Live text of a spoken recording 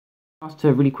Just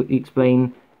to really quickly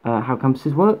explain how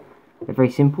compasses work. They're very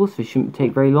simple, so it shouldn't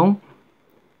take very long.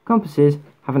 Compasses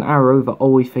have an arrow that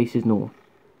always faces north.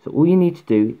 So all you need to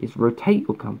do is rotate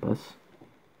your compass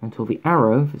until the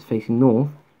arrow that's facing north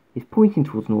is pointing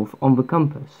towards north on the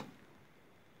compass.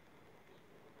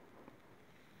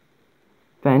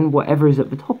 Then whatever is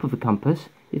at the top of the compass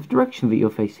is the direction that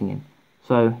you're facing in.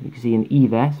 So you can see an E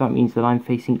there, so that means that I'm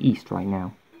facing east right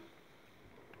now.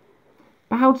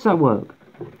 But how does that work?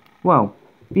 Well,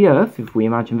 the Earth, if we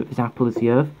imagine that this apple is the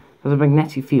Earth, has a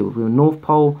magnetic field with a north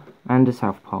pole and a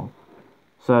south pole.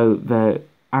 So the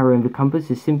arrow in the compass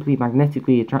is simply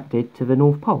magnetically attracted to the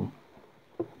north pole.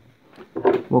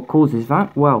 What causes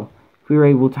that? Well, if we were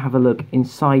able to have a look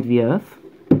inside the Earth,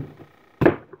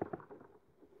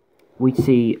 we'd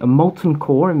see a molten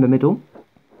core in the middle,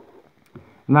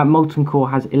 and that molten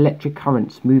core has electric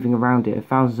currents moving around it at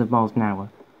thousands of miles an hour.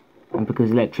 And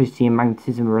because electricity and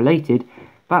magnetism are related,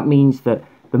 that means that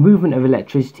the movement of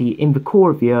electricity in the core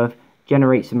of the Earth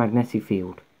generates a magnetic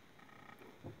field.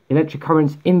 Electric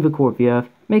currents in the core of the Earth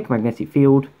make a magnetic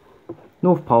field.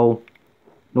 North pole,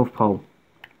 North pole.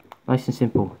 Nice and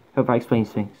simple. Hope that explains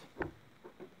things.